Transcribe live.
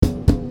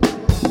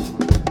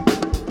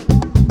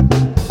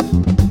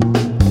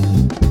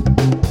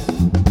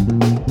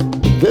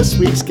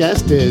week's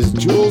guest is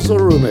Jules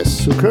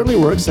Ouroumis, who currently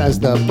works as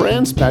the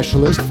brand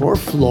specialist for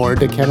Flor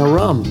de Cana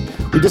Rum.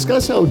 We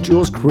discuss how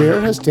Jules'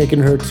 career has taken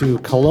her to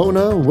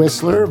Kelowna,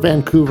 Whistler,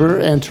 Vancouver,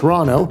 and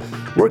Toronto,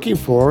 working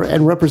for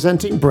and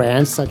representing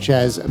brands such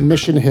as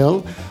Mission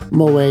Hill,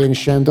 Moet and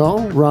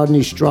Chandon,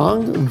 Rodney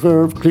Strong,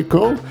 Veuve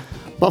Clicquot,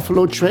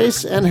 Buffalo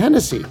Trace, and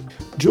Hennessy.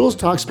 Jules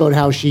talks about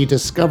how she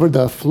discovered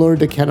the Flor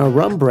de Cana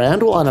Rum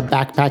brand while on a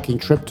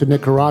backpacking trip to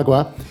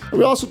Nicaragua. And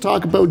we also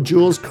talk about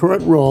Jules'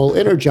 current role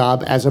in her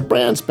job as a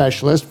brand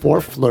specialist for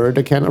Flor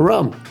de Cana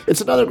Rum. It's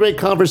another great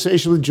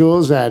conversation with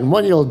Jules and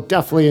one you'll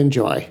definitely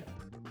enjoy.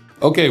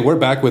 Okay, we're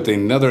back with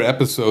another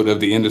episode of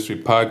the Industry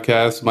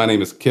Podcast. My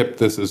name is Kip.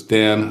 This is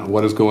Dan.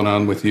 What is going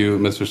on with you,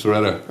 Mr.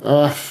 Soretta?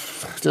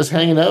 Just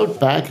hanging out,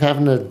 back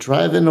having to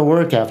drive into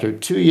work after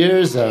 2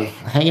 years of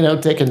hanging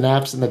out, taking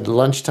naps in the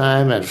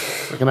lunchtime and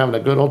having a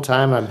good old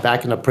time. I'm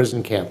back in a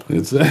prison camp.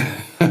 It's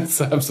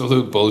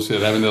absolute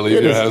bullshit having to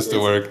leave your house to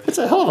work. It's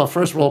a hell of a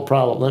first world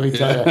problem, let me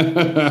tell you.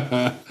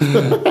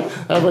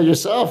 How about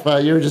yourself?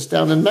 You were just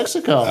down in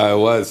Mexico. I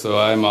was, so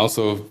I'm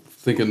also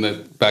thinking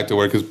that back to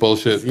work is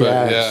bullshit. But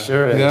yeah,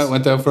 sure is. Yeah,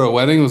 went out for a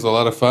wedding. It was a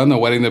lot of fun. The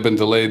wedding had been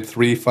delayed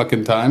 3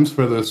 fucking times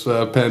for this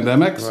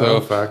pandemic.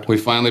 We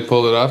finally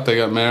pulled it off. They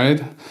got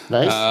married.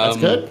 Nice. That's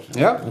good.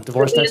 Yeah.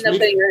 Divorced next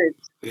week.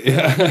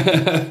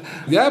 Yeah.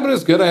 Yeah, but it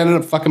was good. I ended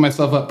up fucking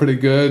myself up pretty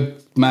good.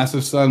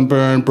 Massive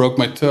sunburn, broke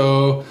my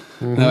toe.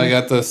 Mm-hmm. Now I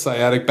got the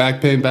sciatic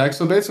back pain back.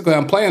 So basically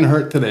I'm playing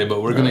hurt today,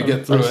 but we're going to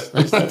get through it.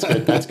 That's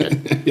good. That's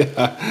good.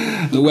 Yeah.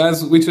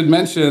 As we should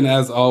mention,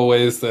 as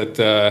always,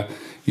 that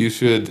you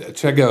should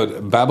check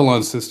out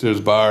Babylon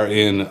Sisters Bar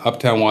in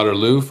Uptown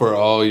Waterloo for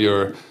all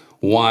your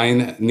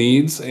wine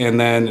needs. And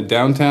then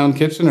downtown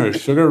Kitchener,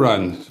 Sugar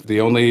Run, the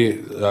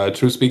only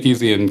true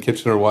speakeasy in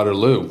Kitchener,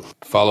 Waterloo.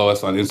 Follow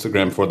us on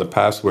Instagram for the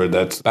password.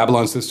 That's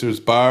Babylon Sisters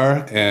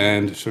Bar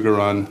and Sugar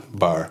Run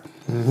Bar.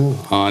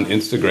 Mm-hmm. On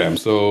Instagram.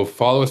 So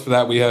follow us for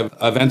that. We have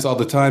events all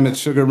the time at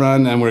Sugar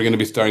Run, and we're going to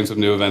be starting some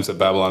new events at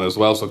Babylon as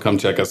well, so come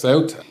check us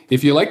out.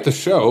 If you like the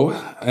show,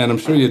 and I'm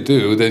sure you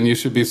do, then you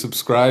should be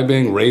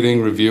subscribing,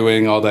 rating,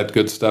 reviewing, all that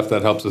good stuff.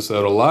 That helps us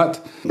out a lot.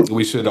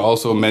 We should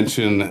also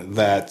mention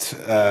that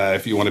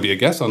if you want to be a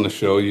guest on the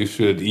show, you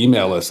should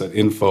email us at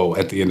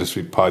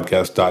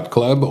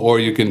info@theindustrypodcast.club, or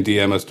you can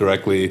DM us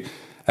directly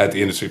at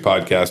the Industry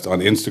Podcast on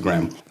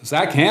Instagram.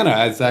 Zach Hanna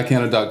at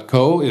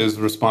zachhanna.co is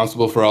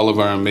responsible for all of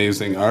our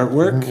amazing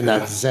artwork. And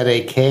that's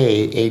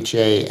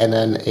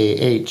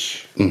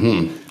ZAKHANNAH.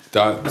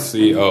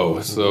 Mm-hmm.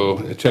 .co.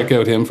 So check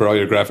out him for all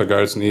your graphic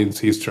arts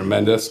needs. He's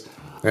tremendous.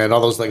 And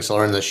all those links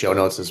are in the show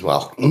notes as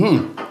well.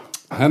 Mm-hmm.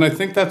 And I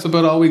think that's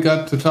about all we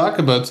got to talk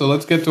about. So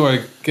let's get to our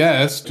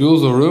guest.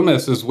 Jules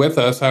Ouroumis is with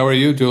us. How are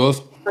you,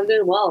 Jules? I'm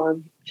doing well.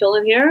 I'm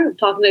chilling here,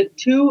 talking to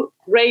 2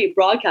 great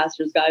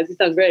broadcasters, guys. You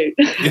sound great.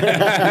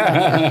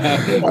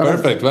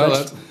 Perfect.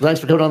 Well, thanks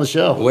for coming on the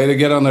show. Way to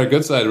get on their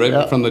good side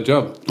right from the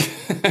jump.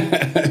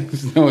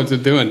 You know what you're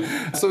doing.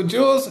 So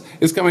Jules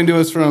is coming to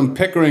us from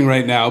Pickering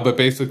right now, but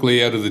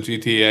basically out of the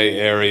GTA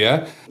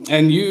area.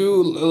 And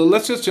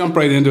let's just jump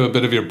right into a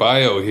bit of your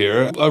bio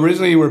here.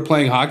 Originally, you were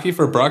playing hockey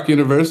for Brock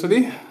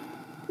University?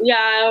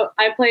 Yeah,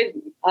 I played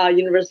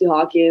university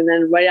hockey, and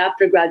then right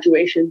after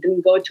graduation,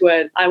 didn't go to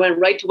it. I went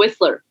right to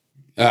Whistler.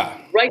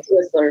 Right to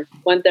Whistler.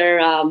 Went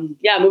there,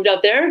 moved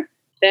out there.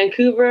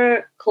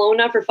 Vancouver,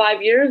 Kelowna for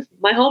 5 years.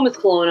 My home is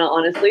Kelowna,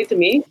 honestly, to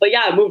me. But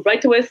yeah, I moved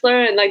right to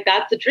Whistler, and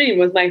that's the dream,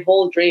 was my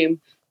whole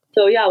dream.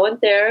 So yeah, I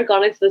went there,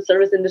 got into the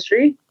service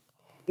industry,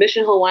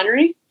 Mission Hill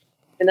Winery,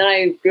 and then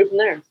I grew from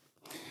there.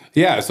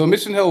 Yeah, so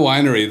Mission Hill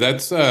Winery,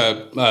 that's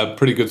a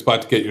pretty good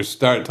spot to get your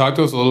start. Talk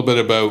to us a little bit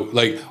about,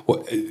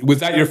 was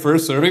that your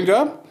first serving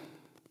job?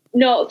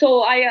 No,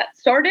 so I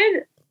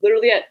started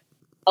literally at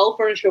L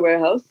Furniture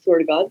Warehouse, swear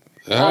to God,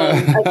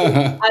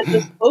 as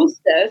a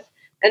hostess.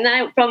 And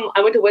then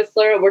I went to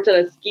Whistler, worked at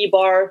a ski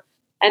bar,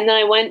 and then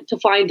I went to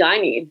fine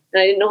dining.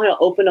 And I didn't know how to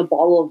open a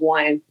bottle of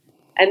wine.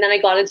 And then I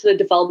got into the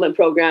development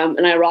program,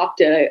 and I rocked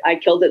it. I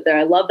killed it there.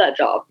 I love that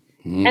job.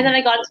 And then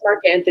I got into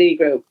Mark Anthony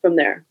Group from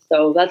there.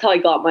 So that's how I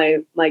got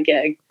my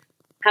gig.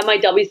 Had my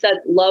W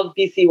set, love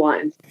BC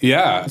wines.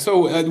 Yeah.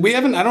 So I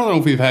don't know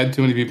if we've had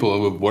too many people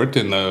who have worked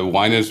in the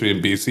wine industry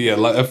in BC.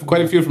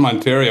 Quite a few from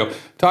Ontario.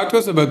 Talk to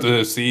us about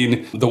the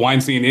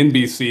wine scene in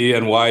BC,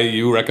 and why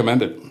you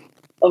recommend it.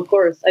 Of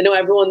course. I know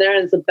everyone there,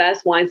 and it's the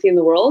best wine scene in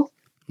the world.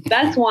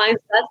 Best wines,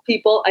 best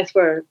people, I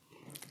swear.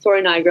 Sorry,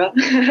 Niagara.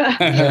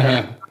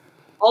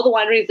 All the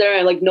wineries there,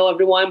 I know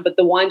everyone, but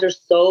the wines are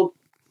so,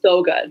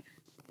 so good.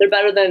 They're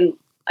better than,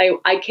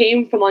 I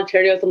came from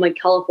Ontario, some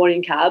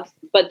Californian cabs,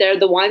 but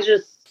the wines are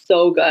just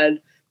so good.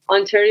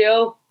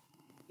 Ontario,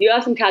 you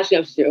have some catching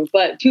up to do,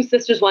 but Two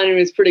Sisters Winery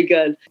is pretty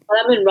good. But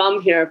I'm in rum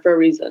here for a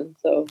reason,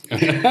 so.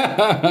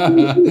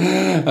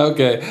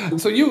 Okay.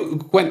 So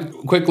you went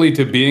quickly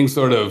to being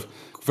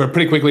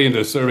pretty quickly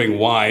into serving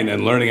wine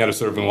and learning how to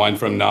serve wine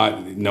from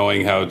not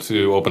knowing how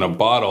to open a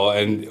bottle.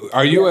 And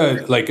are you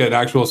an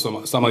actual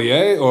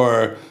sommelier,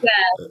 or?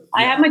 Yeah,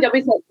 I have my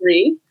WSET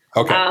 3.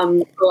 Okay.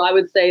 So I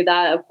would say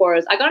that, of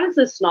course, I got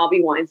into the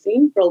snobby wine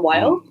scene for a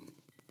while,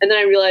 and then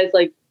I realized,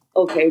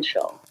 okay,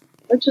 chill.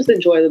 let's just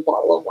enjoy the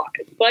bottle of wine.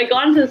 But I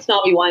got into the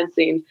snobby wine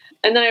scene,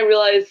 and then I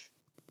realized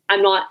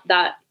I'm not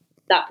that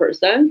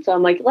person. So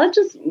I'm like, let's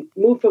just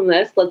move from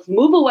this. Let's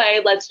move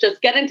away. Let's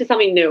just get into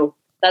something new.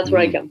 That's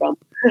where I come from.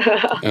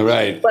 All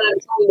right. But I'm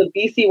telling you, the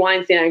BC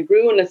wine scene, I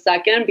grew in a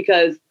second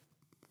because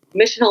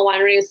Mission Hill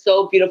Winery is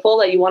so beautiful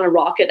that you want to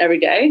rock it every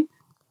day.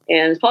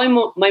 And it's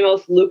probably my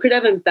most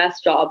lucrative and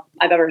best job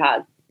I've ever had,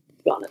 to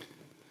be honest.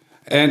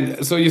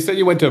 And so you said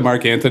you went to a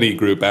Mark Anthony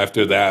group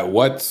after that.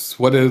 What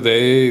are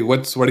you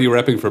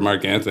repping for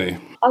Mark Anthony?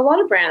 A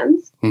lot of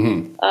brands.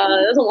 Mm-hmm.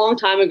 That was a long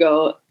time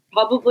ago.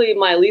 Probably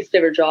my least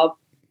favorite job.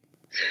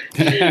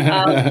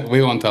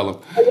 We won't tell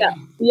them.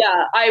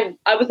 Yeah.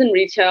 I was in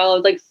retail. It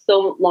was like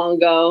so long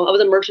ago. I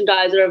was a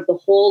merchandiser of the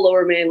whole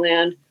Lower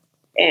Mainland,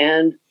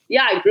 and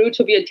I grew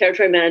to be a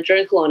territory manager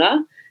in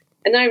Kelowna.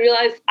 And then I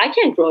realized I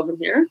can't grow from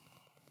here.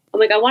 I'm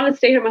like, I want to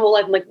stay here my whole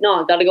life. I'm like,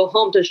 no, I've got to go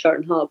home to Chart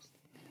and Hubs.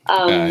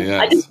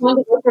 I just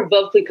wanted to work for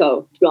Veuve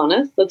Clicquot, to be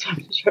honest. That's what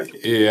I'm sure.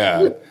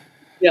 Yeah.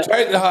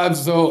 Chart and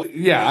Hubs. So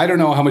I don't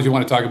know how much you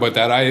want to talk about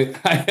that. I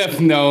have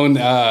known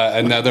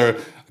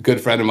another good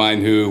friend of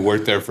mine who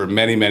worked there for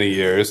many, many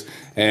years,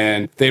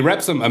 and they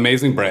rep some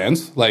amazing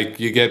brands. Like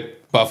you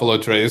get Buffalo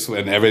Trace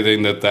and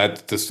everything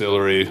that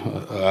distillery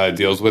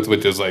deals with,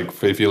 which is like,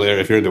 if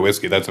you're into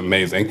whiskey, that's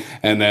amazing.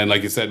 And then,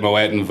 like you said,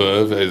 Moet and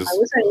Veuve is... I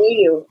wish I knew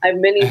you. I have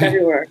minis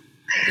everywhere.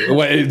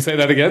 Wait, say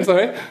that again,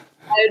 sorry?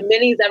 I had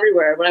minis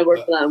everywhere when I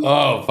worked for them.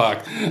 Oh,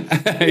 fuck.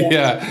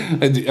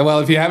 Yeah. Well,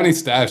 if you have any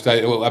stashed,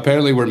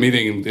 apparently we're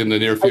meeting in the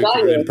near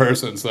future in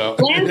person. So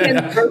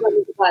Blanton's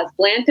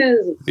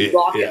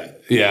rocking.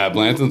 Yeah,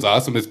 Blanton's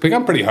awesome. It's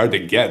become pretty hard to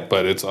get,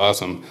 but it's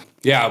awesome.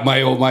 Yeah,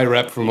 my old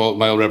rep from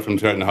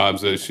Chart and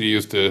Hubs, she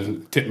used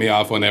to tip me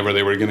off whenever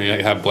they were going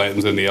to have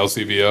Blanton's in the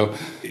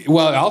LCBO.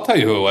 Well, I'll tell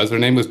you who it was. Her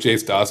name was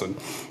Jace Dawson.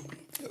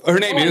 Her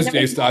name is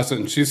Jace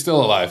Dawson. She's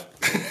still alive.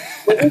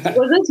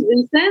 Was this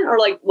recent, or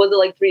was it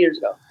like 3 years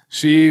ago?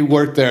 She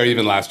worked there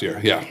even last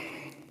year. Yeah.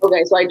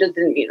 Okay, so I just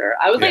didn't meet her.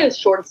 I was like a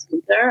short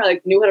stint there. I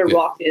knew how to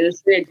rock the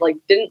industry. I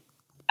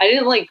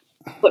didn't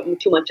put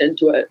too much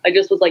into it. I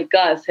just was like,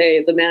 Gus,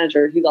 hey, the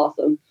manager, he's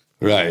awesome.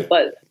 Right.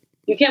 But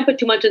you can't put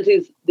too much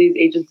into these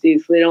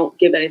agencies, so they don't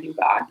give anything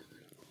back.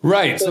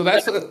 Right. So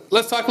let's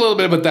talk a little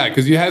bit about that,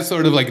 because you had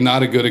sort of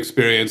not a good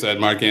experience at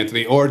Mark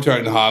Anthony or Chart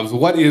and Hubs.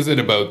 What is it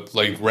about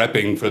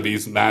repping for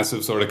these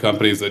massive sort of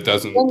companies that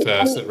doesn't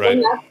sit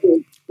right?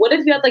 What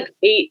if you had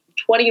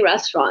 20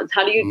 restaurants?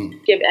 How do you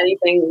give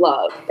anything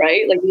love,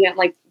 right? You can't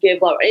give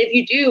love. If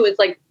you do, it's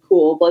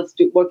cool, but let's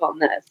work on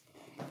this.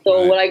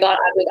 So what I got,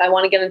 I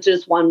want to get into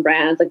just one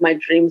brand. It's my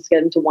dream is to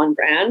get into one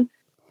brand,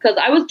 because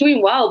I was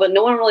doing well, but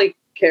no one really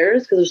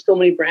cares because there's so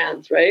many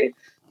brands, right?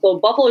 So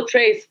Buffalo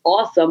Trace,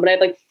 awesome, but I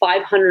have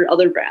 500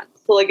 other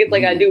brands. So I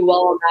do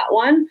well on that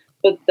one,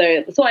 but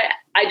I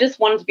just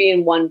wanted to be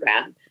in one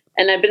brand.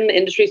 And I've been in the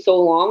industry so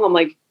long, I'm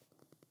like,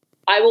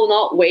 I will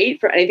not wait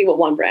for anything but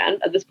one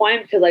brand at this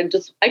point,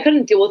 because I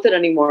couldn't deal with it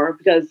anymore,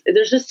 because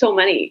there's just so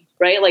many,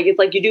 right?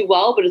 It's you do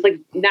well, but it's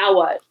now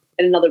what?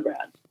 And another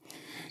brand.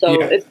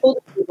 So it's cool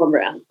to be one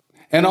brand.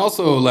 And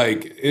also,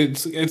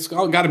 it's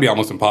got to be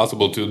almost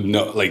impossible to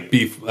know,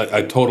 be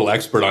a total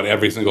expert on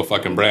every single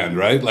fucking brand,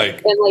 right?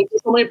 And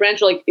there's so many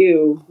brands are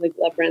ew,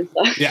 that brand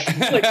stuff. Yeah,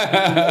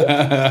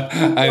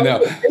 I know.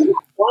 There's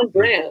one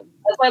brand.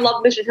 That's why I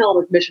love Mission Hill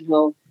with Mission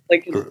Hill.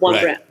 It's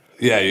one brand.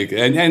 Yeah,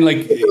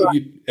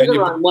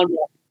 one brand.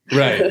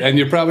 Right, and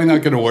you're probably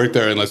not going to work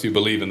there unless you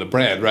believe in the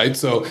brand, right?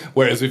 So,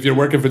 whereas if you're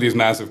working for these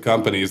massive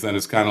companies, then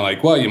it's kind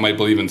of well, you might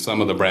believe in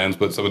some of the brands,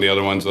 but some of the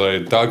other ones are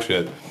dog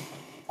shit.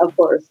 Of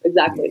course,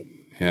 exactly.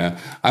 Yeah,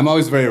 I'm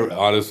always very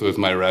honest with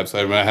my reps.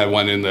 I had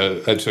one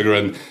at Sugar,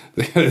 and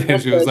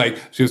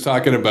she was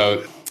talking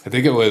about, I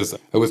think it was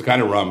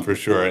kind of rum for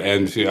sure,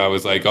 and I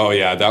was like, oh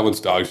yeah, that one's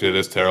dog shit.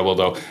 It's terrible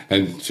though.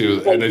 And she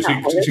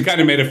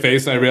kind of made a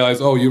face, and I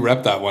realized, oh, you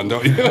rep that one,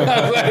 don't you? I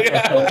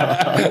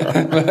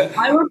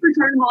worked for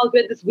Chart and Hubs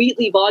with this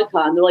Wheatley vodka,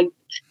 and they're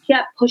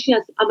kept pushing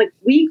us. I'm like,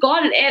 we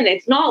got it in.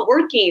 It's not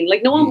working.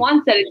 No one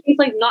wants it. It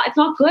tastes it's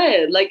not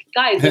good.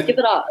 Guys, give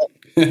it up.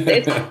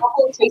 It's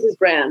Buffalo Trace's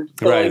brand.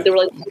 So right. They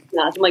were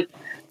I'm like,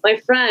 my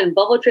friend,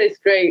 Buffalo Trace,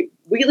 great.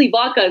 Wheatley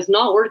vodka is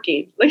not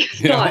working.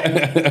 It's not.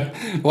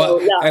 Well,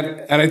 so,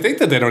 and I think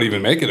that they don't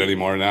even make it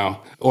anymore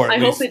now. Or I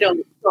hope they don't.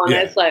 To be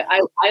honest,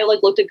 I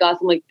looked at Gus.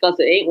 I'm like, Gus,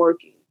 it ain't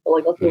working. So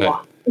let's move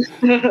on.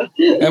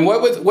 And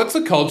what's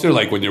the culture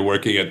like when you're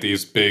working at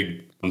these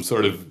big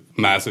sort of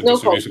massive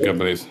distribution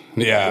companies?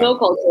 Yeah. No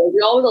culture.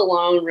 You're always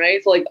alone,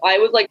 right? So I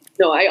was I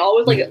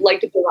always like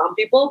to be around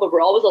people, but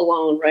we're always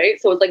alone,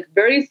 right? So it's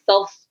very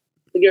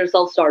you're a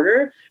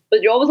self-starter,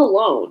 but you're always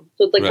alone.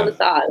 So it's kind of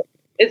sad.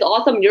 It's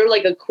awesome. You're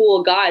a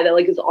cool guy that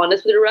is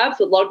honest with your reps,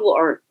 but a lot of people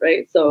aren't,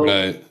 right? So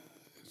right.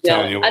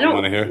 Telling you what you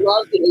want to hear. I don't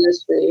love the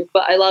industry,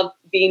 but I love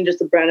being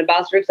just a brand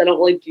ambassador, because I don't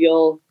really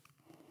deal.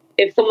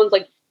 If someone's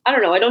I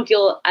don't know, I don't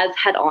deal as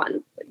head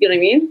on. You know what I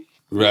mean?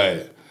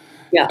 Right.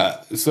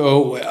 Yeah.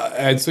 So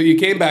you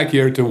came back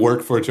here to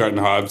work for Chart and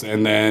Hubs,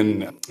 and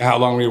then how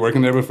long were you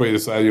working there before you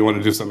decided you want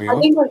to do something else?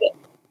 I think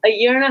a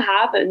year and a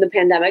half and the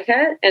pandemic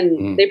hit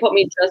and they put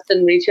me just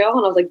in retail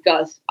and I was like,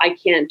 Gus, I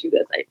can't do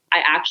this.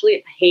 I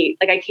actually hate,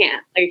 I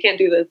can't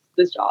do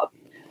this job.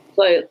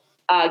 So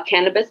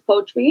cannabis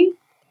poached me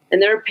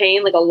and they were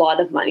paying like a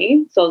lot of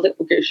money. So I was like,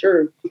 okay,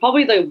 sure.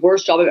 Probably the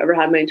worst job I've ever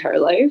had in my entire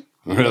life.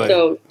 Really?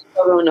 So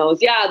everyone knows.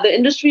 Yeah, the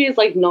industry is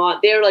like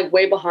they're like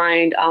way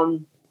behind.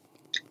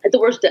 It's the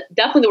worst,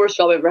 definitely the worst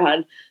job I've ever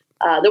had.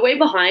 They're way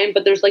behind,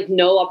 but there's like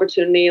no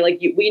opportunity.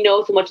 Like we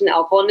know so much in the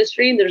alcohol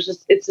industry and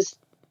it's just,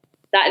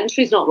 that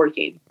industry's not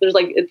working.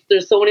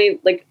 There's so many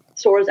like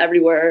stores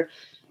everywhere.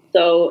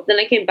 So then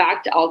I came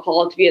back to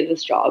alcohol to be at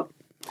this job.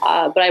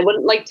 But I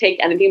wouldn't like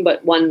take anything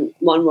but one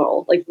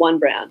role, like one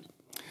brand.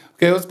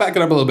 Okay, let's back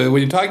it up a little bit.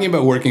 When you're talking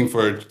about working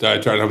for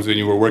Chartered Homes when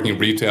you were working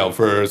retail,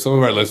 for some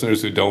of our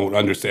listeners who don't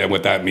understand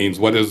what that means,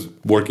 what does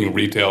working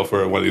retail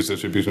for one of these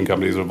distribution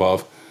companies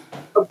involve?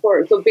 Of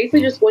course. So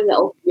basically just going to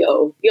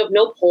LCO. You have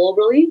no pull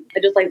really. I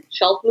just like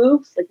shelf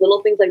moves, like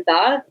little things like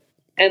that.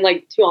 And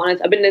like, to be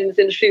honest, I've been in this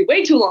industry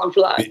way too long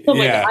for that. So I'm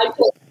like, I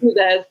can't do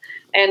this.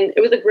 And it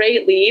was a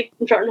great leave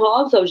from Charlton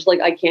Hobbs. So I was just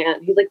like, I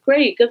can't. He's like,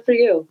 great, good for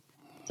you.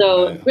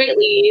 So great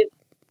leave.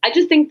 I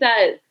just think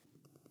that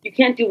you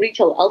can't do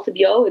retail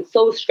LCBO. It's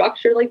so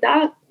structured like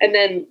that. And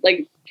then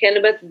like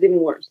cannabis is even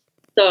worse.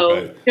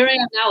 So here I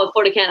am now with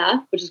Florida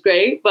Canna, which is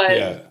great.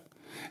 But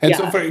And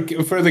so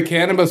for the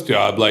cannabis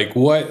job, like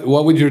what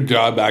would your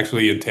job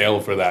actually entail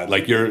for that?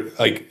 Like you're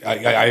like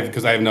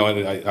because I have no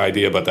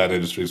idea about that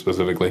industry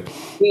specifically.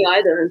 Me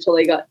either until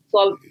I got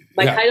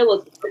my title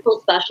was commercial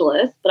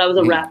specialist, but I was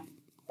a rep.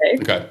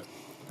 Okay.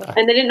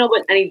 And they didn't know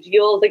about any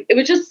deals. Like it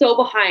was just so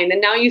behind.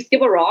 And now you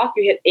skip a rock,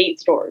 you hit 8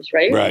 stores,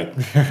 right? Right.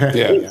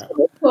 Yeah.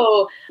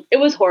 So it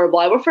was horrible.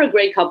 I worked for a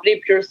great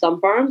company, Pure Sun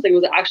Farms. Like, it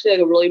was actually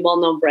like a really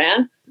well-known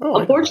brand.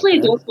 Unfortunately,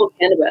 I don't smoke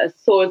cannabis,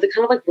 so it was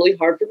kind of like really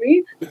hard for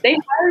me. They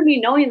hired me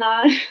knowing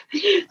that,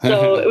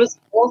 so it was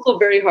also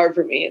very hard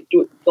for me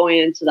going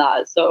into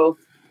that. So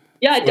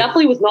yeah, it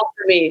definitely was not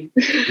for me.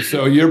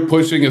 So you're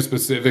pushing a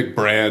specific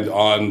brand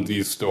on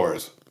these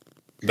stores.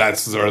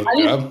 That's sort of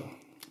the job.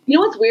 You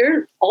know what's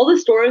weird? All the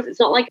stores, it's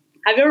not like,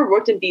 have you ever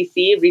worked in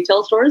BC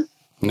retail stores?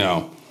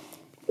 No.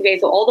 Okay,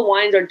 so all the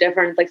wines are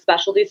different, like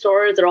specialty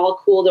stores. They're all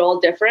cool. They're all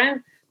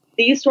different.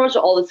 These stores are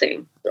all the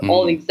same. They're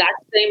all the exact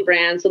same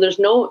brand. So there's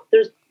no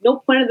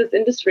point in this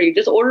industry.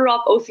 Just order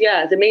off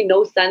OCS. It made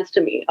no sense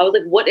to me. I was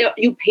like, what are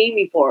you paying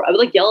me for? I would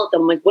like yell at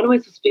them. I'm like, what am I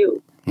supposed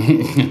to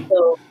do?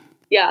 So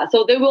yeah,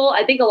 so they will,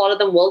 I think a lot of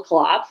them will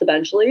collapse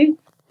eventually.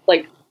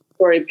 Like,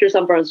 sorry, Pure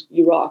Sun Farms,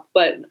 you rock.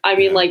 But I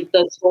mean, like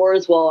the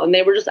stores will, and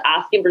they were just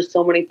asking for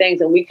so many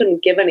things and we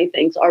couldn't give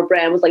anything. So our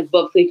brand was like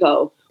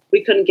Booklico.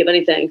 We couldn't give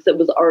anything because it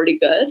was already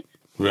good.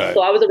 Right.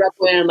 So I was a rep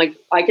and I'm like,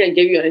 I can't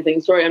give you anything.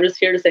 Sorry, I'm just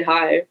here to say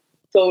hi.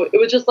 So it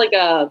was just like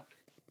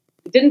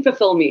it didn't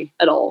fulfill me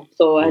at all.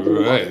 So I had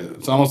to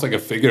It's almost like a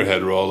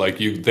figurehead role. Like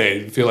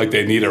they feel like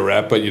they need a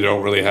rep, but you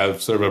don't really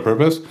have serve a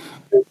purpose.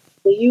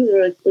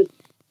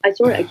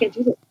 I can't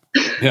do this.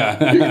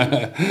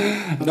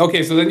 Yeah.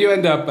 Okay, so then you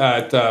end up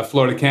at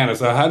Florida Canna.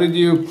 So how did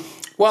you?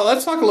 Well,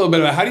 let's talk a little bit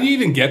about how do you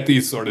even get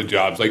these sort of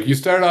jobs? Like you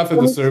start off in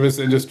the service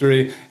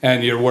industry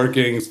and you're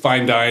working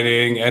fine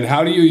dining, and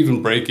how do you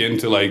even break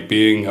into like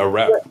being a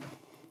rep?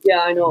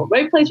 Yeah, I know.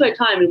 Right place, right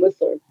time in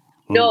Whistler.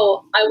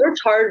 No, I worked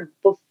hard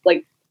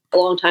like a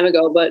long time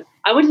ago, but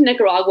I went to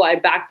Nicaragua. I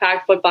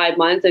backpacked for 5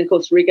 months in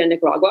Costa Rica and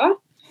Nicaragua.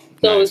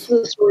 So this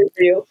is a story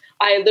for you.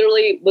 I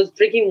literally was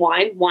drinking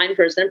wine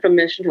person from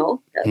Mission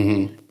Hill. Yes.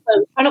 I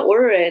was trying to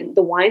order it, and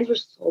the wines were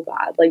so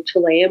bad, like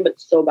Chilean, but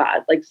so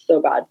bad, like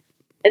so bad.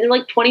 And they're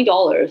like $20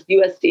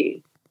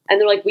 USD.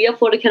 And they're like, we have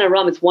Florida Canna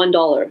rum. It's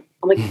 $1.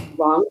 I'm like,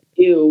 rum?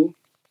 Ew.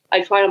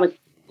 I tried. I'm like,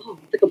 oh,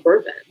 it's like a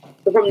bourbon.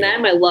 So from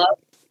then, my love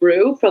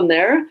grew from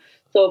there.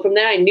 So from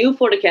there, I knew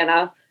Florida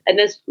Canna. And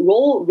this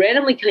role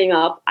randomly came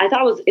up. I thought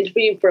I was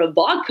interviewing for a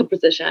vodka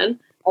position.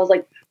 I was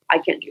like, I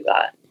can't do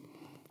that.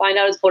 Find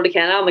out it's Florida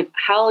Canna. I'm like,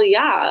 hell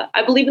yeah.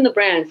 I believe in the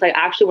brand. So I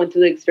actually went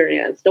through the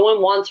experience. No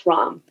one wants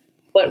rum.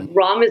 But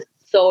rum is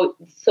so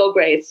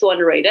great. It's so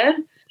underrated.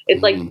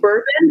 It's like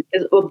bourbon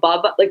is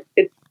above, like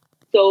it's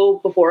so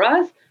before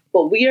us,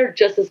 but we are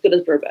just as good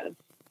as bourbon.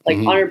 Like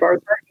on your bar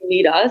cart, you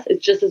need us.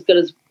 It's just as good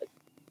as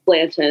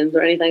Blanton's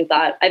or anything like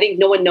that. I think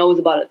no one knows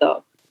about it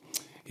though.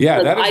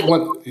 Yeah,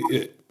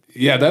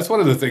 that's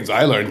one of the things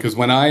I learned, because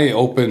when I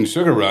opened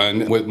Sugar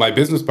Run with my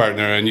business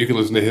partner, and you can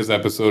listen to his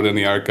episode in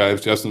the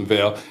archives, Justin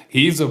Vale,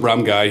 he's a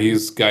rum guy,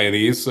 he's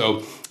Guyanese,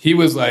 so he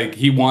was like,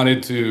 he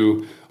wanted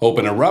to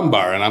open a rum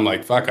bar, and I'm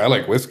like, fuck, I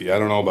like whiskey, I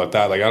don't know about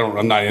that, like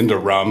I'm not into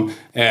rum,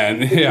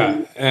 and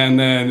and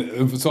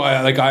then so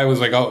I was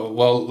like, oh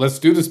well, let's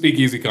do the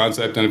speakeasy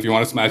concept, and if you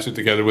want to smash it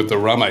together with the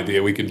rum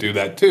idea, we can do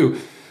that too.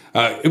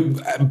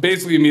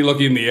 Basically me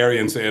looking in the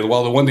area and saying,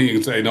 well, the one thing you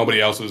can say, nobody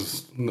else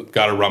has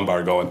got a rum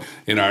bar going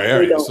in our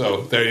area.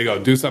 So there you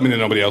go. Do something that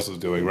nobody else is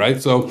doing,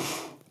 right? So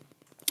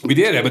We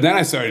did, but then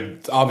I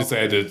started, obviously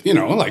I had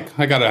to, like,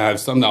 I got to have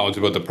some knowledge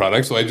about the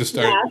product. So I just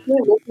started. Yeah,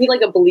 was he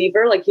like a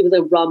believer? Like he was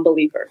a rum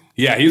believer?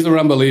 Yeah, he's a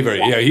rum believer.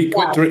 Yeah, he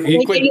quit.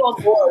 He quit. You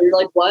on board. You're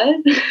like, what?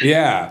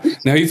 Yeah.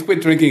 Now he's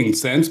quit drinking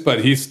since, but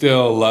he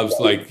still loves,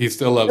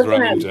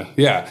 rum.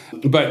 Yeah.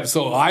 But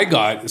so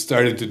I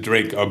started to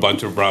drink a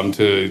bunch of rum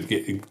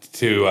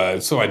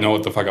so I know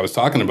what the fuck I was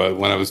talking about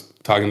when I was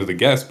talking to the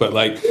guests. But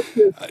like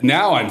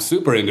now I'm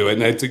super into it.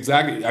 And it's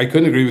exactly, I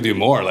couldn't agree with you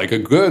more. Like a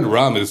good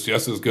rum is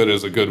just as good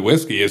as a good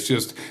whiskey. It's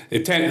just,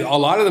 a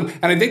lot of them.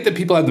 And I think that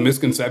people have the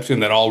misconception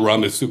that all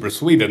rum is super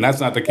sweet. And that's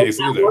not the case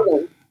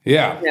either.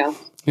 Yeah.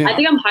 I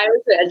think I'm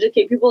hired to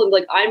educate people and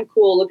like, I'm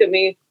cool. Look at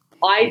me.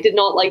 I did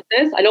not like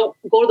this. I don't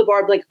go to the bar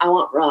and be like, I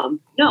want rum.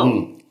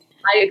 No.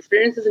 I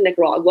experienced this in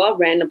Nicaragua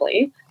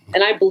randomly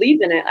and I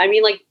believe in it. I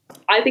mean, like,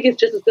 I think it's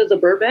just as good as a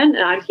bourbon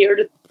and I'm here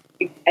to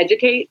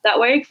educate that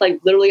way. Cause like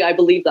literally I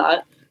believe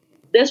that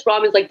this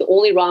rum is like the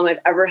only rum I've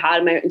ever had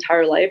in my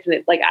entire life. And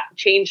it like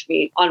changed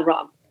me on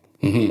rum.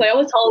 Mm-hmm. So I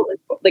always tell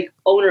like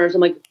owners,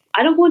 I'm like,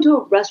 I don't go into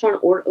a restaurant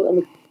or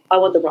I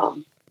want the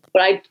rum.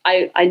 But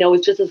I know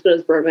it's just as good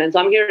as bourbon. So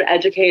I'm here to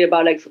educate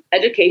about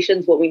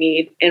education's what we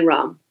need in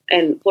rum.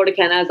 And Florida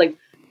Canada is like,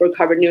 we're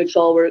carbon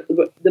neutral. We're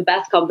the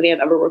best company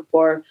I've ever worked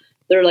for.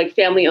 They're like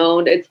family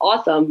owned. It's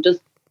awesome.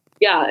 Just,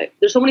 yeah,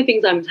 there's so many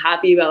things I'm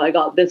happy about. I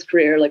got this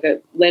career, like I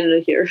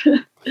landed here.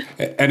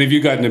 And have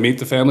you gotten to meet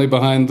the family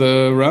behind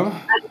the rum?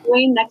 I'm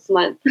going next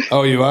month.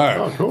 Oh, you are?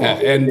 Oh, cool.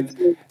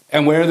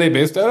 And where are they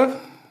based out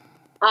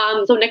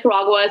of? So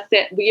Nicaragua,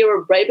 we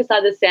were right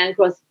beside the San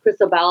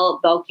Cristobal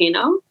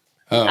volcano.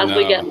 Oh, as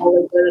we get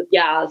older,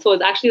 yeah. So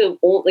it's actually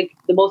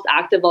the most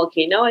active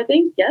volcano, I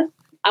think. Yes,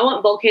 I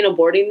went volcano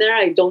boarding there.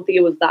 I don't think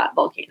it was that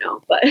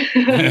volcano, but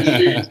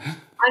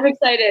I'm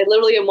excited.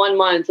 Literally in 1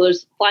 month, so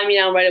just fly me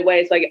down right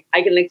away, so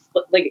I can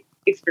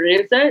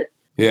experience it.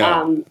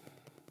 Yeah.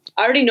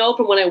 I already know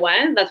from when I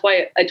went. That's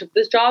why I took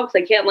this job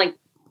because I can't like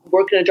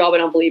work in a job I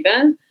don't believe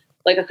in.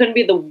 Like I couldn't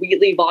be the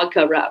Wheatley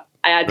vodka rep.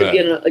 I had to be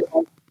in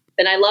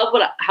and I love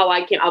how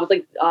I came. I was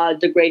like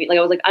degrading. Like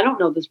I was like, I don't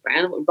know this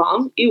brand.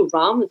 Rum? Ew,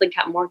 rum? It's like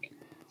Captain Morgan.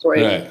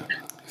 Sorry. Right.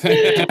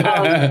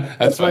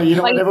 That's why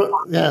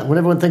when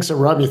everyone thinks of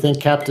rum, you think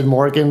Captain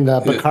Morgan,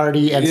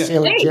 Bacardi, and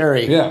Sailor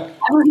Jerry. Yeah.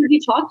 I haven't heard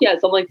you talk yet,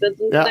 so I'm like, this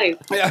is nice.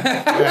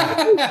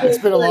 Yeah. It's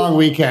been a long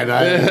weekend.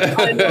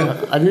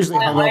 I'm usually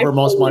hungover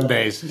most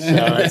Mondays. So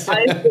I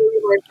feel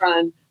you, my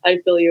friend. I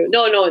feel you.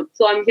 No.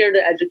 So I'm here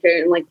to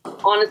educate, and like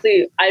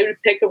honestly, I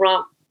would pick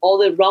around all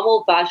the rum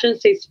old fashions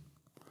taste,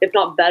 if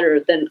not better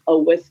than a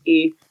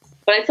whiskey.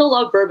 But I still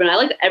love bourbon. I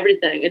like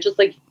everything. It's just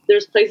like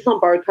there's places on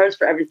bar cards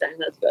for everything.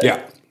 That's good.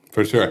 Yeah.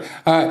 For sure.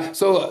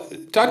 So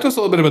talk to us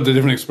a little bit about the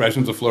different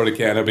expressions of Florida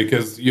Canada,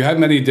 because you have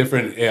many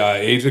different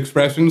age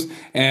expressions.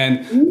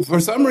 And for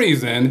some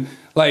reason,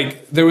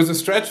 like there was a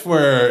stretch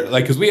where,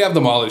 like, because we have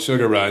them all at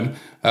Sugar Run,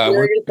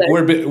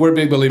 we're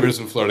big believers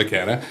in Florida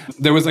Canada.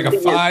 There was like a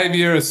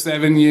 5-year, a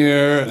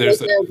 7-year,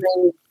 there's a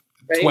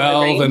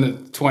 12 and a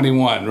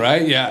 21,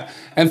 right? Yeah.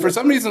 And for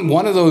some reason,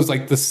 one of those,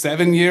 like the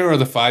 7-year or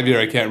the 5-year,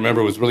 I can't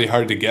remember, was really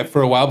hard to get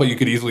for a while, but you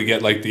could easily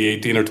get like the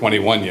 18 or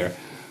 21 year.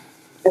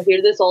 I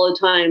hear this all the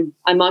time.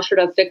 I'm not sure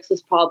to fix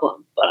this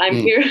problem, but I'm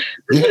here.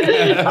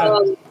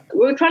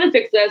 We're trying to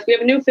fix this. We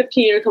have a new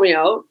 15-year coming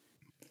out.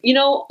 You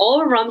know, all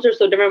our rums are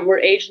so different. We're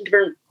aged in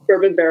different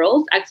bourbon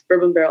barrels,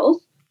 ex-bourbon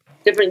barrels,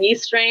 different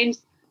yeast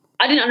strains.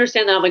 I didn't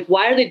understand that. I'm like,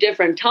 why are they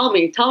different? Tell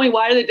me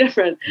why are they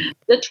different?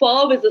 The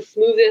 12 is the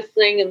smoothest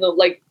thing and the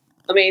like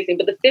amazing.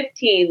 But the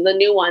 15, the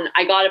new one,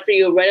 I got it for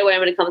you right away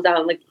when it comes out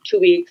in like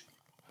 2 weeks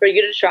for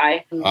you to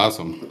try.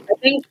 Awesome. I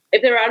think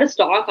if they were out of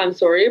stock, I'm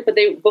sorry, but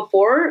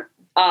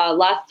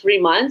last 3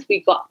 months,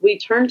 we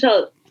turned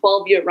to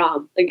 12-year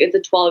rum. Like it's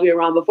a 12-year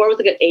rum. Before it was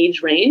like an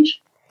age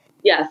range.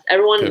 Yes,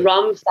 everyone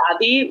rum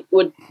savvy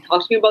would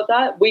talk to me about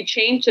that. We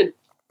changed to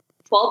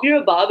 12-year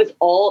above is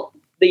all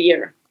the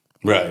year.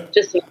 Right.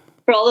 Just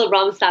for all the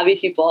rum savvy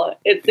people,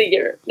 it's the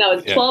year. No,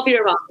 it's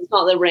 12-year rum. It's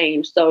not the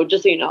range. So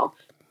just so you know.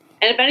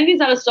 And if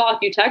anything's out of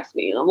stock, you text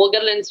me and we'll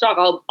get it in stock.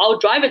 I'll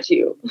drive it to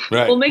you.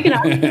 Right. We'll make it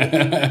happen.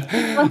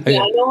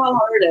 I know how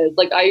hard it is.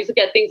 Like I used to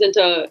get things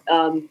into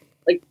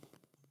like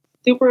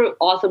super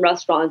awesome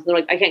restaurants. And they're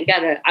like, I can't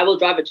get it. I will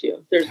drive it to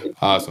you. Seriously.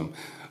 Awesome.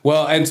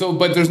 Well, and so,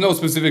 but there's no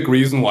specific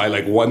reason why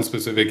like one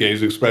specific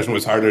age expression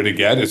was harder to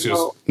get. It's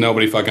just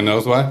nobody fucking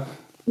knows why.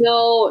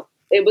 No,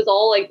 it was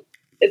all like,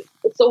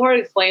 it's so hard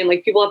to explain.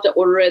 Like people have to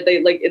order it.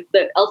 They like it's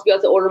the LCBO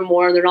has to order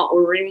more and they're not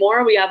ordering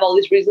more. We have all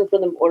these reasons for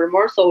them to order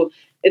more. So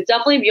it's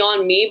definitely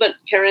beyond me. But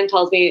Karen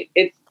tells me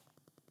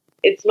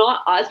it's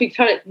not us. We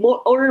try to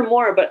order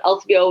more, but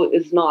LCBO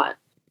is not.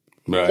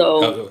 Right.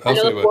 So I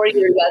know the 4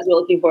 year you guys are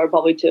looking for it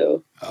probably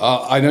too.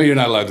 I know you're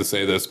not allowed to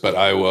say this, but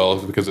I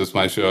will because it's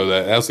my show.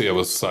 That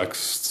LCBO sucks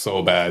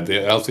so bad. The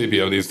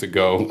LCBO needs to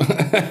go.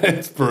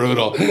 It's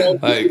brutal.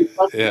 Like,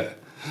 yeah.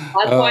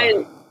 That's why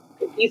in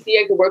BC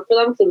I could work for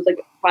them because it was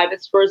like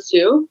private stores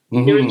too.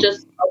 Mm-hmm. It was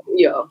just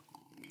LCBO.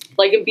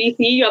 Like in BC,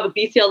 you have a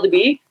BC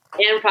LDB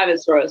and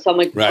private stores. So I'm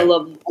like, I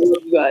love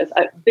you guys.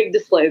 Big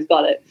displays,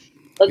 got it.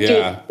 Let's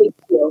do big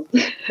deals.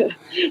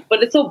 But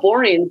But it's so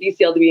boring in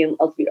BCL to be in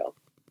Oswego.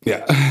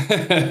 Yeah.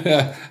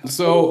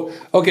 So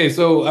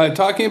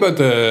talking about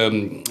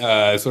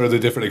the sort of the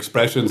different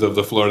expressions of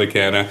the Florida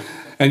Canna,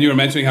 and you were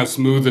mentioning how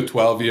smooth the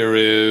 12-year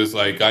is.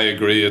 Like, I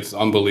agree, it's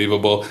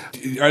unbelievable.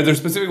 Are there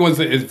specific ones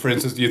that, for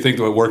instance, do you think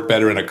would work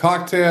better in a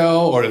cocktail,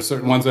 or are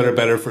certain ones that are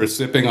better for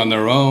sipping on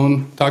their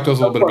own? Talk to us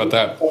a little bit about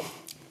that.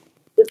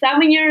 The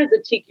 7-year is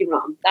a tiki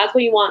rum. That's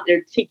what you want. Your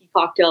tiki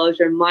cocktails,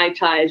 your mai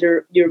tais,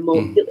 your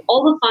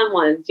all the fun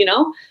ones.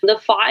 The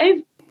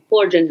 5,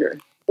 full ginger.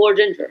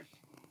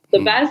 The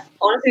best,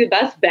 honestly, the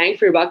best bang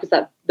for your buck is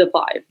the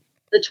 5.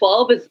 The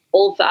 12 is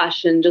old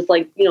fashioned, just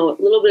like, a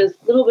little bit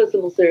of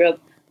simple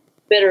syrup,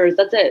 bitters.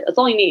 That's it. That's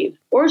all you need.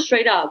 Or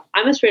straight up.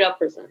 I'm a straight up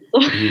person.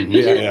 So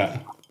Yeah.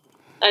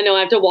 I know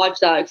I have to watch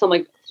that because I'm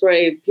like,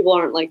 sorry, people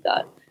aren't like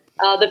that.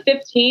 The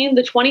 15,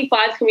 the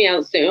 25 is coming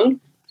out soon.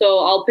 So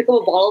I'll pick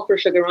up a bottle for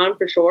Sugar Run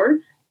for sure.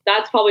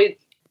 That's probably,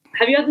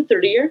 have you had the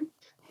 30-year?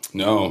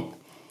 No.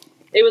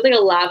 It was like a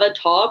lava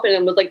top and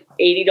it was like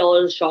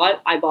 $80 a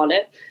shot. I bought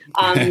it.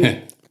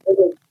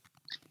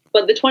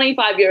 But the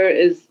 25-year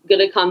is going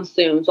to come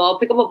soon. So I'll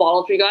pick up a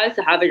bottle for you guys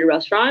to have at your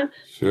restaurant.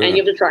 Sure. And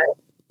you have to try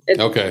it.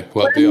 Okay.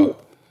 Well, deal.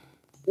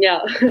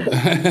 Yeah.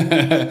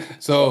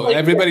 So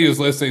everybody who's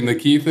listening, the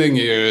key thing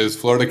here is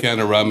Florida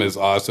Canna rum is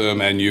awesome,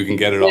 and you can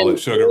get it all at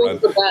Sugar Run.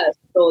 It's the best.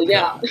 So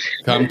yeah.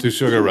 Come to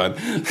Sugar Run.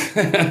 It's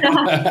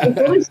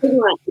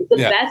the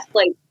best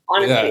place.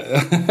 Honestly.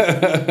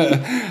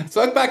 Yeah. So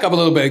let's back up a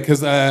little bit because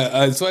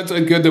so it's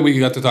good that we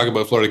got to talk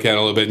about Florida Canna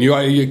a little bit.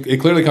 And it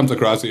clearly comes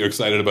across that you're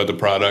excited about the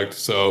product.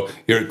 So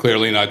you're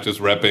clearly not just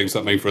repping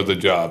something for the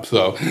job.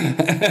 So,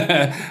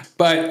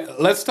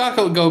 but let's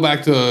go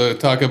back to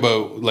talk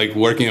about like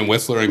working in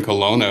Whistler and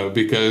Kelowna,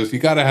 because you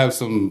got to have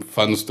some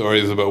fun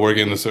stories about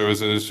working in the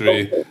service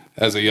industry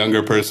as a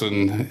younger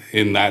person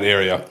in that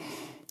area.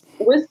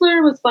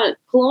 Whistler was fun.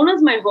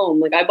 Kelowna's my home.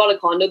 Like, I bought a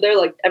condo there.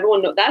 Like,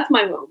 everyone knows that's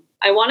my home.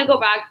 I want to go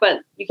back,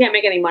 but you can't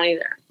make any money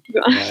there.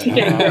 You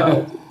can't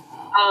go.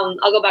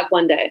 I'll go back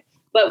one day.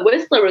 But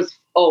Whistler was,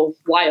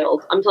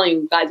 wild. I'm telling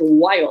you guys,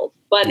 wild.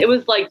 But it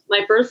was like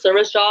my first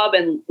service job,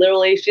 and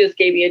literally she just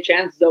gave me a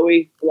chance.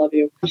 Zoe, I love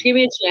you. She gave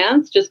me a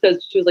chance just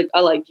because she was like,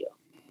 I like you.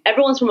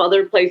 Everyone's from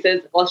other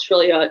places,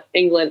 Australia,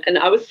 England, and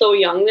I was so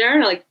young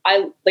there. And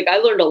I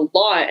learned a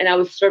lot, and I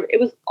was served. It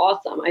was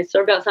awesome. I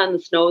served outside in the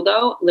snow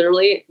though.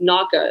 Literally,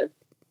 not good.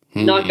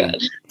 Not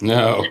good.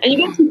 No. And you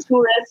get some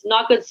tourists,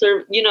 not good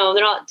serve. They're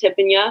not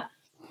tipping you,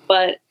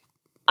 but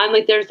I'm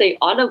like there to say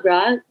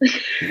autograph.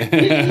 Yeah,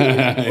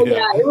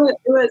 it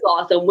was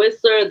awesome.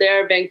 Whistler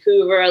there,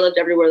 Vancouver. I lived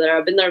everywhere there.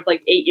 I've been there for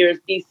like 8 years.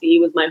 BC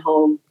was my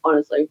home.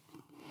 Honestly,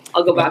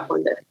 I'll go back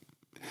one day.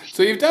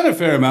 So you've done a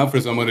fair amount for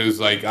someone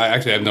who's like, I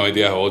actually have no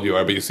idea how old you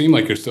are, but you seem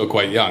like you're still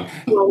quite young.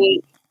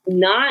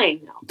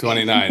 29.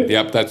 29.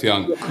 Yep, that's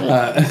young.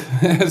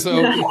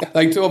 So,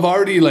 like, to have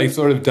already like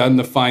sort of done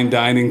the fine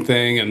dining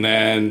thing, and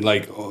then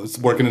like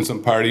working in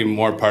some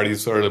more party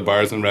sort of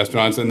bars and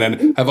restaurants, and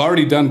then have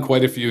already done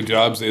quite a few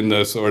jobs in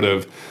the sort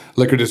of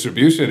liquor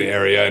distribution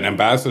area and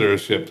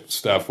ambassadorship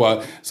stuff.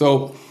 Well,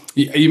 so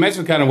you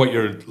mentioned kind of what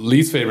your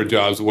least favorite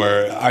jobs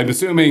were. I'm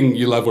assuming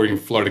you love working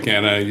for Florida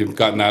Canna. You've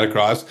gotten that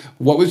across.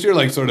 What was your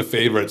like sort of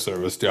favorite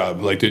service job?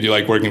 Like, did you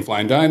like working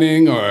fine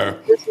dining or?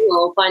 Just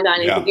fine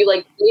dining. Yeah.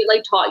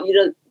 They taught you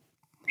to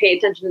pay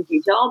attention to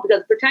detail,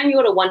 because pretend you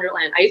go to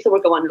Wonderland. I used to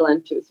work at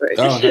Wonderland too. Sorry.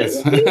 Oh,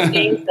 nice.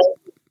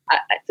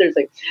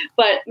 Seriously,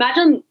 but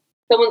imagine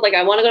someone's like,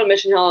 I want to go to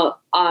Mission Hill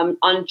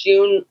on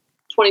June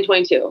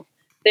 2022.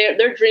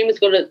 Their dream is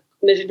to go to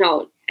Mission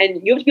Hill,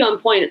 and you have to be on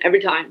point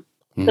every time.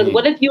 Because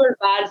what if you were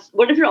bad?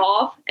 What if you're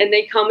off and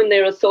they come and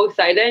they were so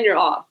excited and you're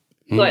off?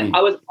 So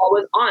I was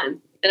always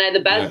on, and I had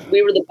the best. Yeah.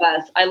 We were the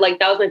best. That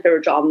was my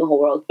favorite job in the whole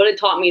world. But it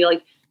taught me to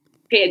like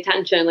pay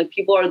attention. Like,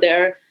 people are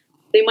there.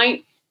 They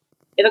might.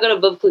 If I go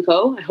to Veuve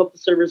Clicquot, I hope the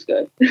server's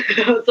good.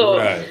 So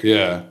right,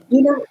 yeah.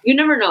 You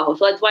never know.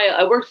 So that's why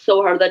I worked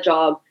so hard at that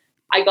job.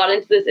 I got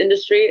into this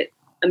industry.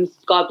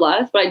 God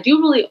bless. But I do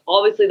really,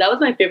 obviously, that was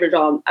my favorite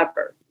job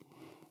ever.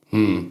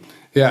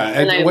 Yeah,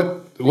 and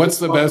what's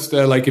the best?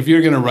 Like, if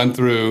you're going to run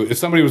through, if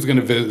somebody was going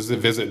to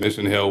visit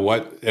Mission Hill,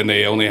 and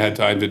they only had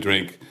time to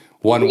drink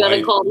one. You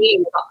gotta call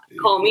me.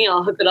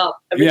 I'll hook it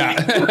up.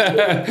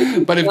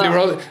 But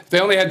if they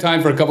only had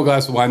time for a couple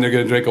glasses of wine, they're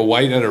going to drink a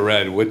white and a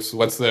red. What's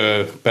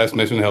the best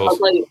Mission Hills? I'll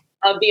tell you,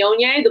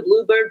 Viognier, the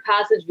Bluebird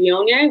Passage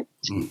Viognier,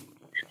 and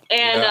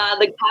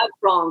the Cab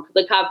Franc.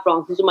 The Cab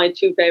Franc. Those are my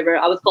two favorite.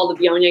 I was called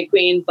the Viognier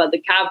Queen, but the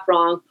Cab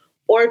Franc.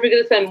 Or if you're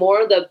going to spend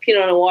more, the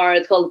Pinot Noir.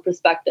 It's called the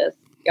Prospectus.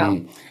 Yeah.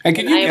 And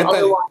can you get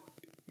that?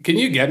 Can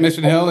you get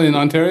Mission Hill in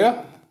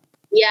Ontario?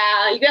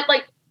 Yeah, you get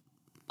like.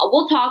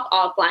 We'll talk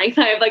offline.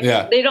 I have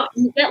they don't.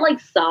 You get like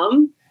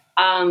some.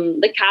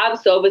 The Cab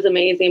Sauv is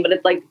amazing, but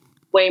it's like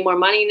way more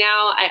money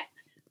now.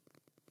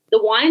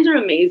 The wines are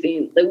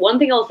amazing. The one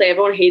thing I'll say,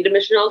 everyone hated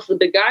Mission Hill, the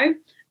big guy,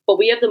 but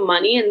we have the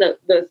money and the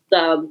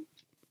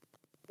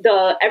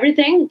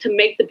everything to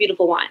make the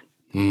beautiful wines.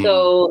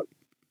 So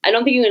I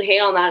don't think you can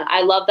hate on that.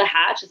 I love the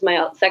Hatch. It's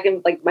my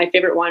second, like my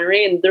favorite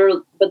winery,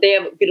 but they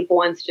have beautiful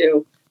wines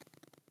too.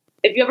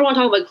 If you ever want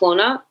to talk about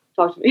Kelowna,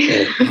 talk to me.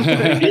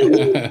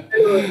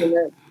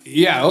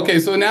 Yeah. Okay.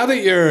 So now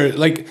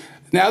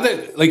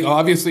that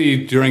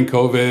obviously during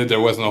COVID, there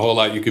wasn't a whole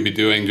lot you could be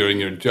doing during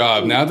your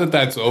job. Now that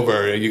that's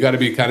over, you got to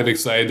be kind of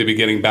excited to be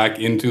getting back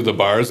into the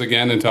bars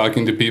again and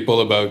talking to people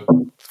about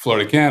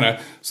Florida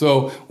Canada.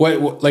 So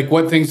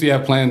what things do you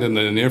have planned in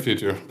the near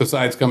future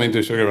besides coming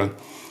to Sugar Run?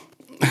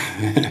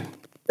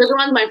 Sugar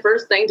Run's my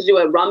first thing to do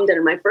a rum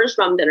dinner, my first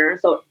rum dinner.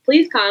 So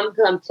please come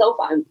because I'm so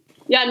fun.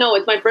 Yeah, no,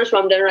 it's my first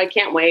rum dinner. I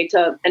can't wait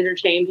to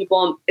entertain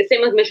people. It's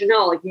same with Mission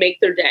Hill, like make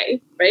their day,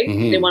 right?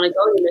 They want to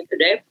go, you make their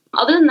day.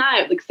 Other than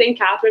that, like St.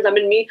 Catharines,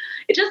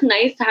 it's just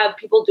nice to have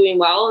people doing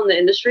well in the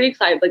industry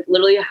because I like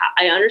literally,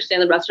 I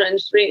understand the restaurant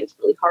industry. It's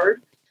really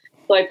hard.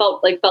 So I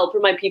felt for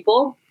my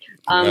people.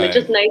 Right. It's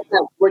just nice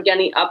that we're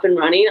getting up and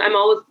running. I'm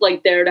always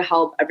like there to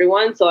help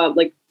everyone. So I'm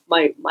like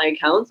my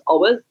accounts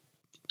always.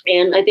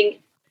 And I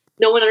think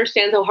no one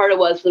understands how hard it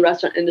was for the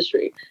restaurant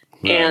industry.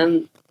 Right.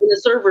 And the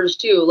servers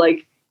too,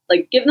 like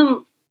give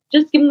them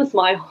a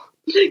smile.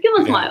 Give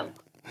them a smile.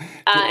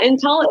 And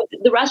tell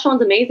the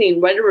restaurant's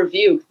amazing. Write a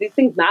review because these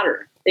things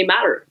matter. They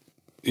matter.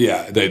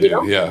 Yeah, they do. You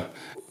know? Yeah.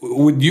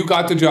 You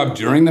got the job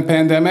during the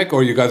pandemic,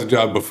 or you got the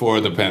job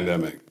before the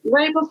pandemic?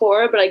 Right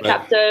before, but I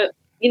kept it.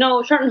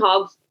 Short and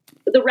Hobbs.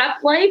 The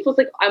rep life was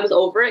like I was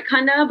over it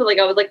kind of, but like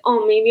I was like,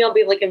 oh, maybe I'll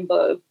be like in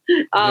both.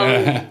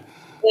 And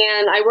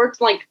I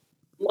worked like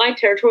my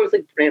territory was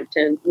like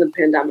Brampton in the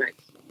pandemic.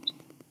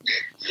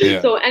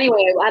 Yeah. So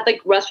anyway, I had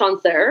like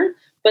restaurants there,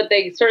 but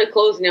they started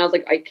closing. I was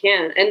like, I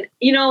can't. And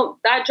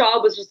that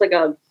job was just like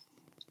I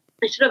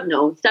should have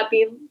known.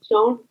 Stepping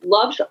stone,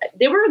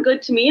 they were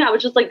good to me. I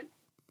was just like,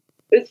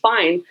 it's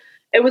fine.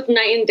 It was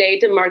night and day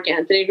to Mark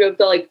Anthony Group.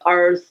 Like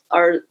our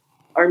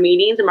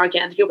meetings and Mark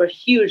Anthony Group were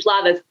huge,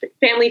 lavish,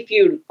 family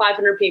feud,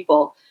 500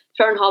 people.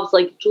 Sharon Hobbs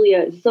like,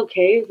 Julia, is this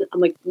okay? I'm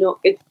like, no,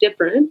 it's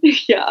different.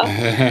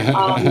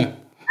 Yeah.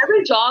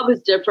 Every job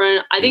is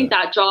different. I think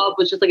that job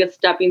was just like a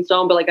stepping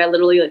stone, but like I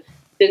literally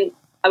didn't.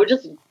 I would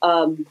just.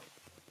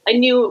 I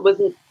knew it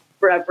wasn't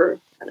forever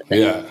kind of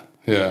thing. Yeah,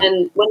 yeah.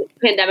 And when the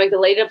pandemic, they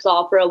laid us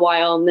off for a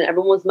while, and then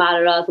everyone was mad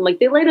at us. I'm like,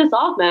 they laid us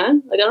off,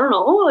 man. Like I don't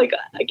know. Like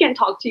I can't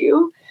talk to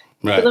you.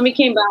 Right. So then we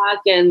came back,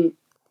 and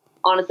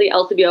honestly,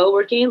 LCBO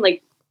working.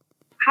 Like,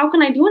 how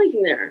can I do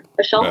anything there?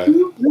 A shelf? Right.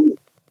 No.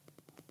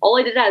 All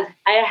I did is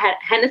I had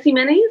Hennessy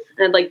minis,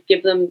 and I'd like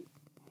give them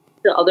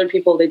to other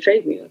people. They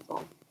trade me. That's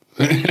all.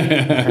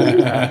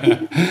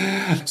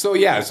 So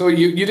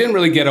you didn't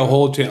really get a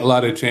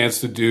lot of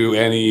chance to do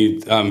any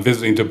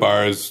visiting to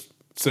bars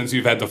since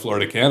you've had the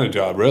Florida Canada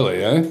job,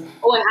 really, eh?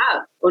 Oh, I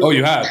have. Oh,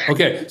 you have.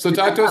 Okay, so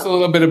talk to us a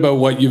little bit about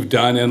what you've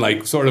done and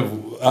like sort of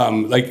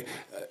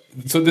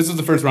so this is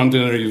the first rum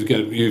dinner you're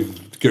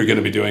going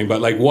to be doing,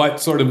 but like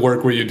what sort of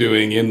work were you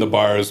doing in the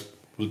bars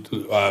once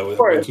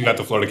you got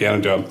the Florida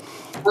Canada job?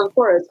 Of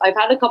course, I've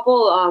had a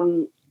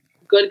couple.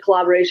 Good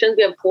collaborations.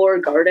 We have 4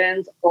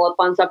 gardens, all the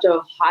fun stuff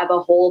to have a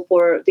whole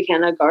Florida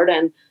Canada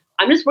garden.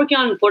 I'm just working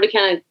on Florida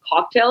Canada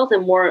cocktails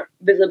and more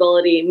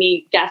visibility,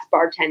 me guest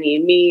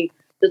bartending, me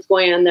just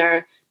going in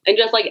there and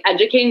just like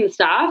educating the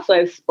staff. So I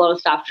have a lot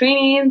of staff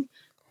trainings.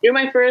 You're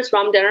my first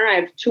rum dinner. I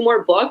have 2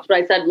 more booked, but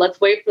I said,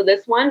 let's wait for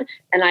this one.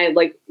 And I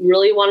like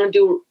really want to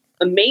do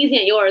amazing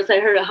at yours.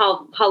 I heard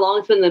how long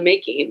it's been in the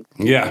making.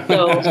 Yeah.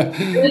 So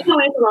there's no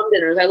way for rum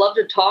dinners. I love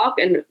to talk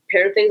and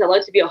pair things. I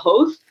like to be a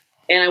host.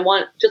 And I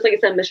want, just like I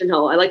said, Mission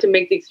Hill, I like to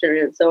make the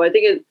experience. So I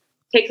think it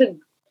takes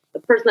a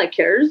person that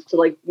cares to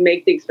like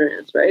make the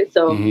experience, right?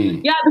 So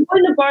yeah, I've been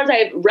going to bars. I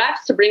have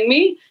reps to bring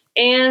me,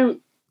 and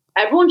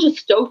everyone's just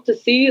stoked to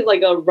see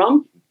like a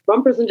rum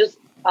person just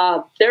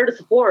there to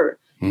support.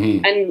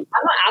 And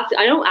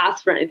I don't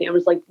ask for anything. I'm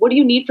just like, what do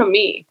you need from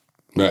me?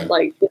 Right.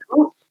 Like, if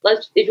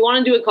you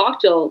want to do a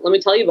cocktail, let me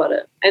tell you about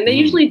it. And they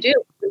usually do.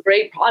 It's a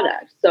great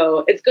product.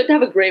 So it's good to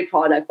have a great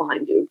product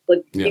behind you.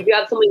 Like if you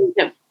have something you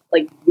can't.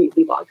 Like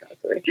weekly vodka,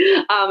 sorry.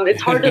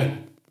 It's hard to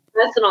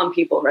press it on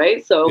people,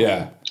 right? So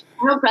I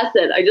don't press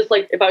it. I just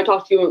like, if I would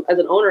talk to you as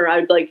an owner,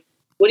 I'd be like,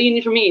 what do you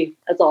need from me?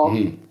 That's all.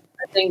 I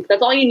think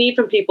that's all you need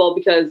from people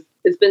because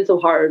it's been so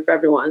hard for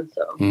everyone.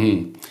 So.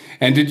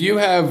 And did you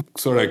have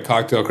sort of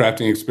cocktail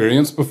crafting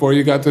experience before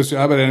you got this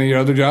job at any of your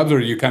other jobs, or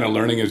are you kind of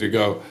learning as you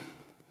go?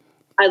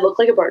 I look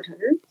like a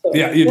bartender. So.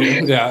 Yeah, you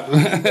do. Yeah.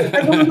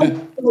 Everyone's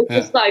like,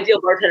 just the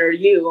ideal bartender,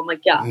 you. I'm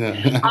like, yeah.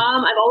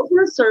 I've always been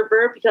a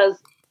server because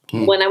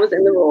when I was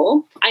in the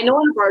role, I know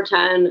how to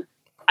bartend.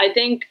 I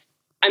think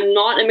I'm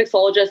not a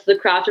mixologist, the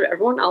craft of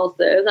everyone else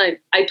is.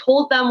 I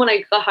told them when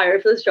I got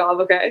hired for this job,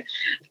 okay,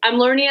 I'm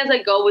learning as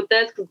I go with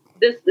this because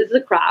this is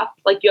a craft.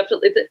 Like you have to,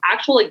 it's an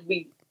actual, like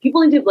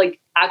people need to like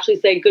actually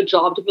say good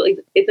job to be like,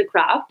 it's a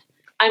craft.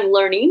 I'm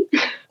learning.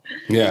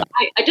 Yeah.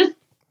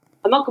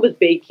 I'm not good with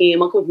baking. I'm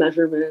not good with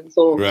measurements.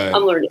 So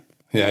I'm learning.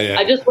 Yeah.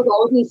 I just was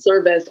always in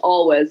service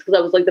always because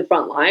I was like the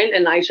front line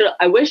and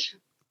I wish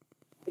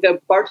like a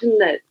bartender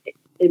that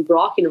in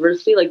Brock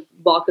University, like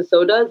vodka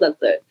sodas,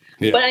 that's it.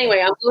 Yeah. But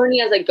anyway, I'm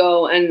learning as I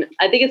go, and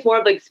I think it's more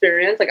of the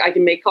experience. Like, I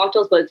can make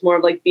cocktails, but it's more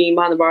of like being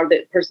behind the bar,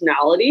 the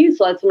personality.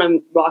 So that's what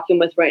I'm rocking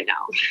with right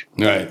now.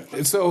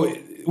 Right. So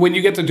when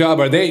you get the job,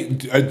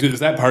 is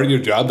that part of your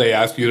job? They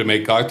ask you to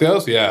make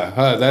cocktails? Yeah.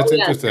 That's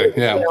interesting.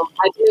 Yeah. You know,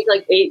 I can make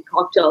like 8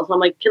 cocktails. And I'm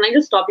like, can I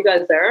just stop you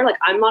guys there? Like,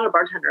 I'm not a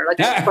bartender.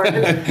 Like, I'm a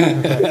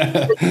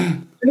bartender.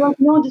 Like,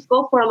 no, just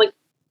go for it. I'm like,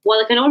 well,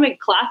 like, I know how to make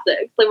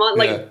classics. Like, I'm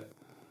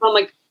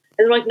like,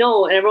 and they're like,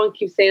 no. And everyone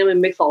keeps saying I'm a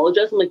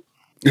mixologist. I'm like,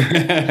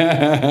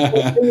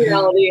 in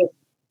reality,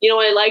 you know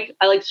what I like?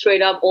 I like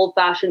straight up, old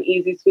fashioned,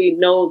 easy sweet,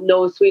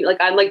 no sweet. Like,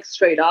 I'm like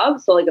straight up.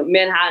 So like a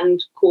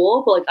Manhattan's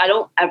cool, but like I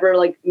don't ever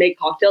like make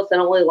cocktails. I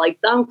don't really like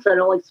them because I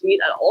don't like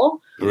sweet at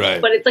all.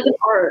 Right. But it's like an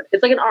art.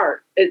 It's like an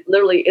art. It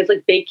literally, it's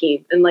like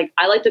baking, and like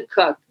I like to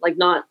cook, like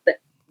not the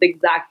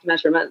exact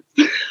measurements.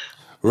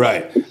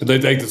 Right. They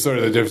take the sort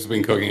of the difference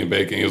between cooking and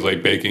baking is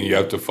like baking, you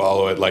have to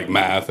follow it like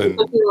math and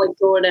cooking, like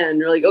throw it in.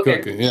 You're like, okay.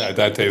 Cooking. Yeah,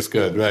 that tastes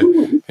good. Right.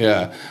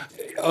 Yeah.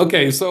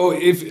 Okay. So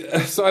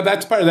that's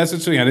that's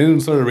interesting. I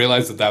didn't sort of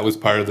realize that was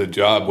part of the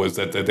job, was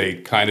that they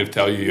kind of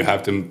tell you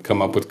have to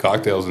come up with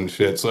cocktails and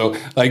shit. So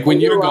like when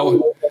you're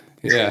going,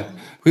 yeah.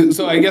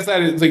 So I guess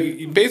that is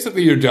like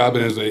basically your job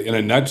in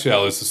a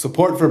nutshell is the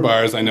support for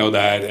bars. I know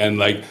that. And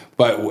like,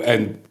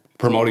 and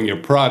promoting your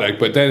product,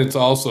 but then it's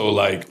also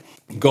like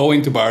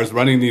going to bars,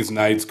 running these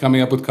nights,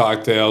 coming up with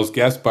cocktails,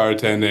 guest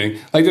bartending.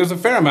 Like there's a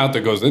fair amount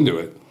that goes into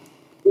it.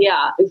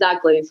 Yeah,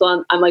 exactly.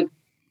 So I'm like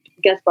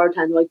guest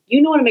bartender, like, you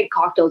know how to make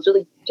cocktails. You're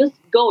like, just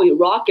go, you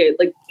rock it,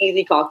 like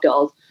easy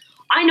cocktails.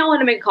 I know how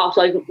to make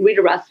cocktails. I can read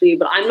a recipe,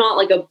 but I'm not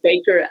like a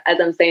baker, as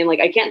I'm saying. Like,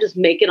 I can't just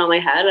make it on my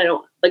head.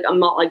 I'm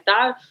not like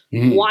that.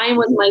 Mm-hmm. Wine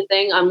was my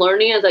thing. I'm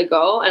learning as I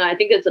go, and I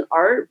think it's an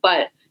art,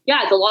 but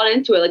yeah, it's a lot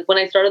into it. Like when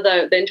I started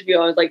the interview,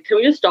 I was like, can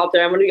we just stop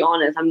there? I'm going to be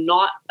honest. I'm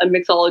not a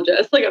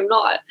mixologist. Like I'm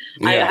not.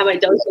 Yeah. I have my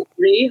dosage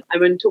 3.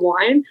 I'm into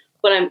wine,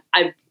 but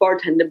I've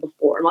bartended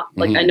before. I'm not,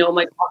 like, I know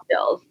my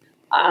cocktails.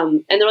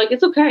 And they're like,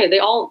 it's okay.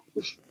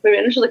 My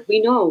manager's like,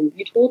 we know,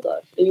 you told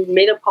us and you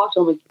made up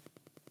cocktail. I'm like,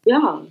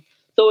 yeah.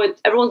 So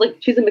everyone's like,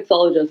 she's a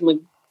mixologist. I'm like,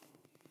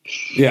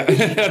 yeah,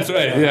 that's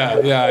right.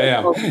 Yeah.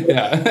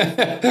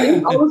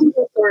 I was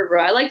a server.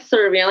 I like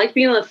serving. I like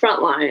being on the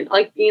front line. I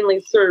like being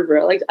like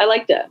server. Like I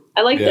liked it.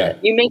 It.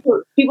 You make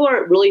people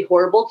are really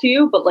horrible to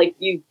you, but like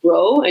you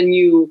grow and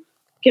you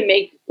can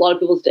make a lot of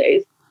people's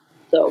days.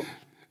 So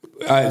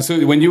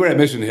when you were at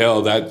Mission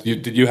Hill,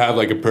 did you have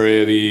like a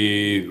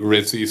pretty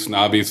ritzy,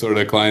 snobby sort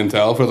of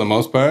clientele for the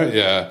most part?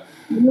 Yeah.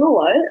 You know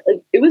what?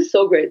 Like it was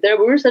so great there.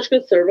 We were such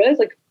good service.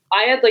 Like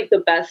I had like the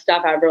best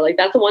staff ever. Like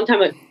that's the one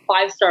time at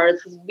 5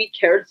 stars because we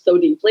cared so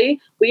deeply.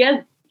 We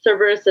had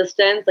server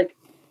assistants. Like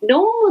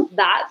no one was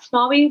that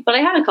snobby, but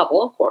I had a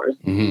couple, of course.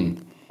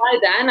 Mm-hmm. By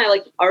then, I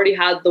like already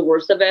had the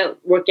worst of it,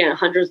 working at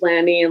Hunter's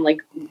Landing and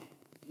like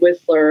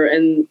Whistler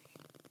and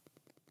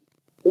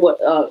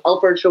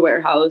Alfredshire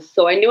Warehouse.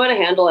 So I knew how to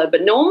handle it,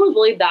 but no one was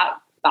really that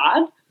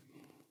bad.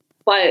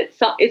 But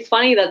it's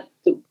funny that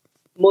the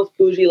most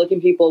bougie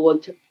looking people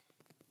would.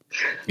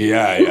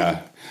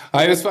 Yeah.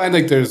 I just find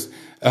like there's.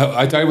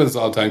 I talk about this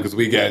all the time because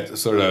we get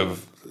sort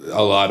of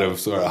a lot of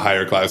sort of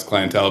higher class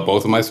clientele at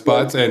both of my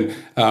spots, and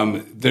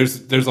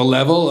there's a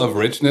level of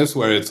richness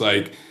where it's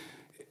like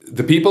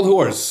the people who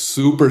are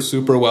super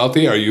super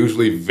wealthy are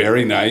usually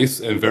very nice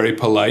and very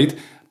polite,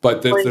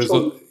 but there's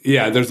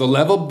a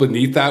level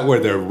beneath that where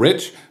they're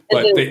rich.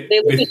 But they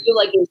look at you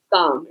like you're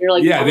scum. You're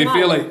like,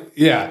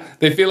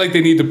 they feel like they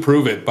need to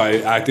prove it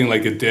by acting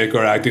like a dick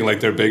or acting like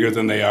they're bigger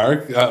than they are.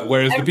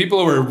 Whereas the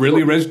people who are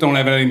really rich don't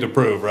have anything to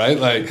prove, right?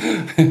 Like, I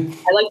like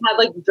to have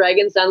like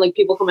Dragon's Den, like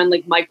people come in,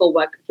 like Michael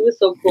Weck. He was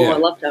so cool. I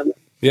loved him.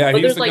 Yeah, he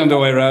used to come to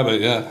White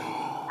Rabbit. Yeah,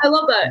 I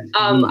love that.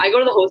 I go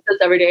to the Hostess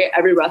every day,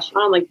 every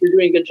restaurant. I'm like, you're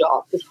doing a good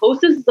job. Because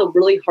Hostess is the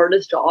really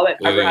hardest job I've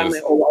ever had in my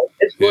whole life.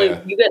 It's really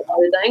you get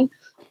everything,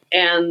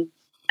 and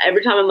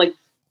every time I'm like,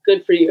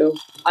 good for you.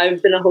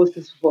 I've been a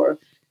hostess before.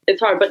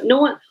 It's hard, but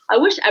I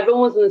wish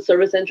everyone was in the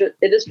service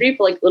industry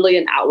for like literally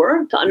an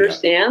hour to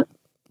understand. Yeah.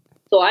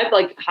 So I've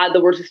like had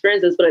the worst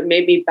experiences, but it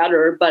made me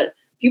better. But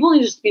people need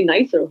to just be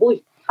nicer.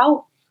 Holy,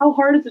 how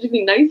hard is it to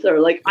be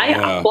nicer? Like I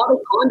bought a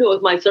condo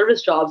with my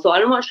service job, so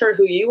I'm not sure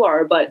who you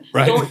are, but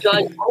don't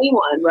judge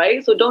anyone,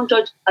 right? So don't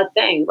judge a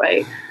thing,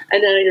 right?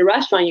 And then at your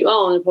restaurant you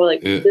own, and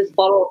like this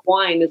bottle of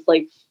wine is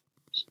like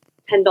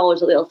 $10 at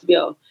the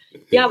LCBO.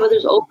 Yeah, but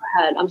there's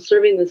overhead. I'm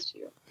serving this to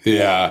you.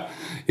 Yeah.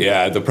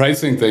 The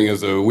pricing thing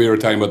is we were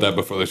talking about that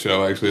before the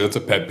show. Actually, that's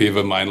a pet peeve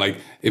of mine. Like,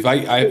 if I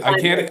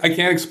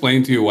can't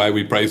explain to you why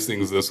we price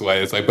things this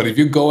way. It's like, but if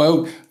you go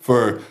out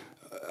for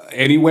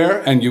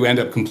anywhere and you end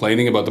up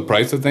complaining about the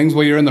price of things,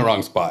 well, you're in the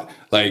wrong spot.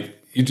 Like,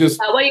 you just.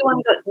 Why you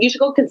want to go? You should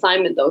go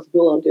consignment though. So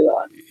people don't do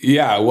that.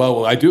 Yeah,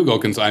 well, I do go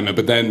consignment,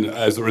 but then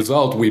as a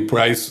result, we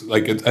price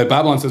like at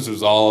Babylon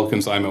Sisters all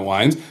consignment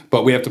wines,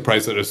 but we have to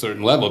price at a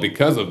certain level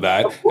because of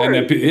that.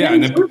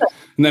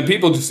 And then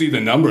people just see the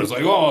numbers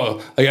like,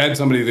 oh, like I had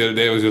somebody the other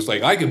day who was just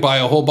like, I could buy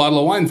a whole bottle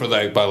of wine for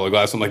that bottle of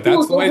glass. I'm like,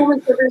 that's the way.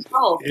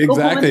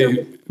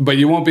 Exactly. But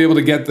you won't be able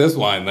to get this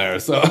wine there.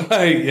 So,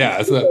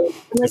 like,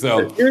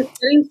 so you're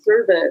getting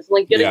service,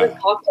 like getting this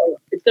cocktail.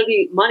 it's going to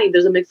be money.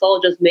 There's a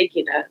mixologist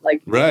making it.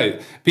 Like,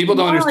 right. People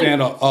don't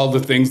understand all the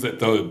things that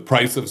the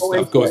price of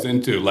stuff goes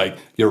into, like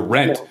your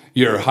rent,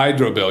 your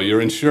hydro bill, your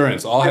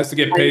insurance, all has to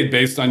get paid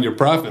based on your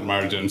profit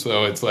margin.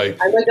 So it's like,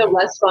 I'm like a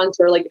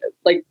restaurateur, like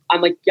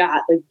I'm like, yeah,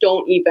 like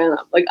don't even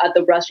like at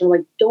the restaurant,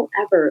 like don't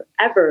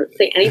ever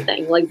say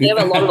anything. Like they have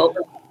a lot of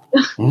overhead.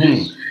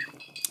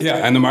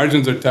 Yeah, and the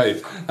margins are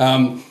tight.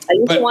 I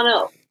just want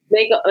to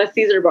make a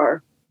Caesar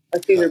bar.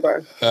 A Caesar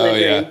bar. Oh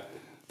yeah,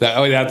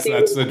 that's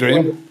the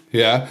dream.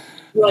 Yeah.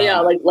 Well,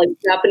 yeah, like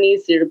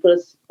Japanese Caesar to put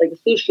a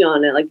sushi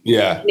on it, like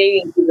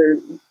Canadian Caesar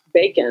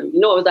bacon. You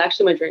know, it was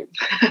actually my dream.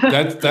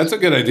 That's a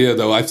good idea,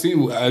 though. I've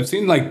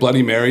seen like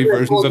Bloody Mary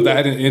versions of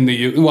that in the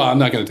U. Well, I'm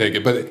not going to take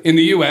it, but in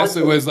the U.S.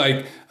 it was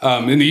like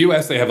in the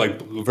U.S. they have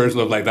like versions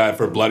of like that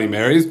for Bloody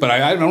Marys, but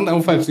I don't know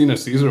if I've seen a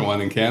Caesar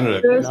one in Canada.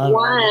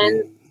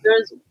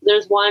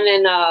 There's one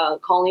in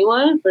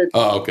Collingwood, but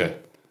okay.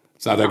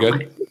 It's not that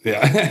good?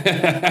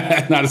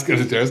 Yeah. Not as good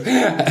as yours.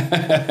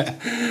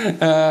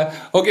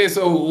 Okay,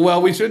 so,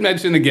 we should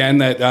mention again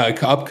that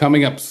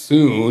coming up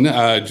soon,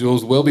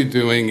 Jules will be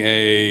doing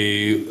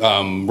a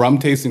rum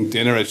tasting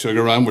dinner at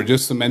Sugar Run. We're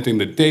just cementing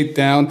the date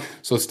down,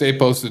 so stay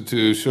posted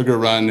to Sugar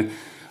Run,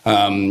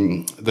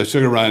 the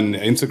Sugar Run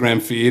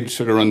Instagram feed,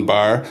 Sugar Run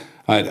Bar.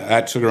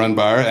 At Sugar Run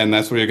Bar, and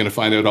that's where you're going to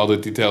find out all the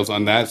details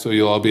on that, so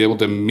you'll all be able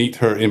to meet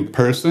her in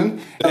person.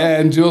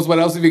 And Jules, what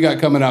else have you got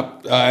coming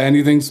up?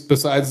 Anything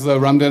besides the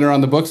rum dinner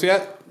on the books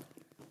yet?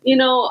 You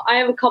know, I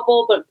have a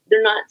couple, but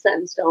they're not set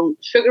in stone.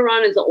 Sugar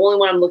Run is the only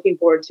one I'm looking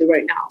forward to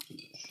right now.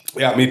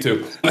 Yeah, me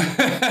too.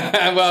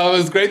 Well, it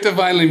was great to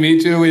finally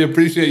meet you. We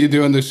appreciate you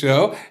doing the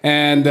show,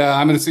 and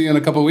I'm going to see you in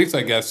a couple of weeks,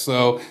 I guess.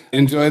 So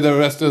enjoy the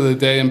rest of the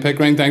day in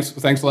Pickering. Thanks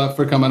a lot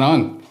for coming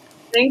on.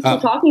 Thanks for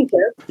talking, Kip.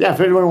 Yeah, if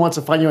anyone wants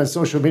to find you on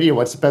social media,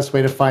 what's the best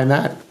way to find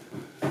that?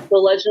 The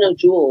Legend of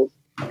Jules.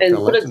 And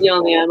put a Z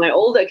on the end. My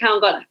old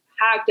account got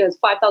hacked. It has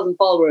 5,000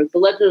 followers. The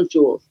Legend of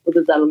Jules with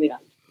a Z on the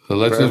end. The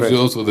Legend of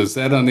Jules with a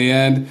Z on the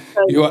end.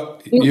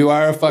 You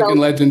are a fucking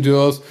legend,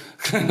 Jules.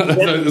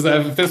 Does that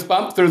have a fist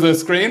bump through the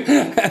screen?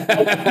 Where's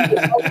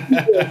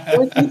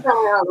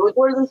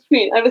the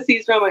screen? I have a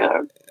Caesar on my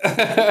arm.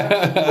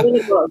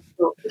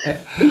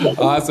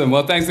 Awesome.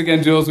 Well, thanks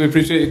again, Jules. We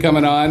appreciate you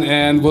coming on,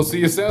 and we'll see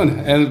you soon.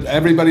 And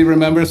everybody,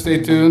 remember,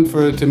 stay tuned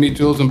to meet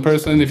Jules in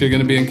person if you're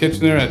going to be in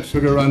Kitchener at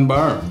Sugar Run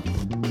Bar.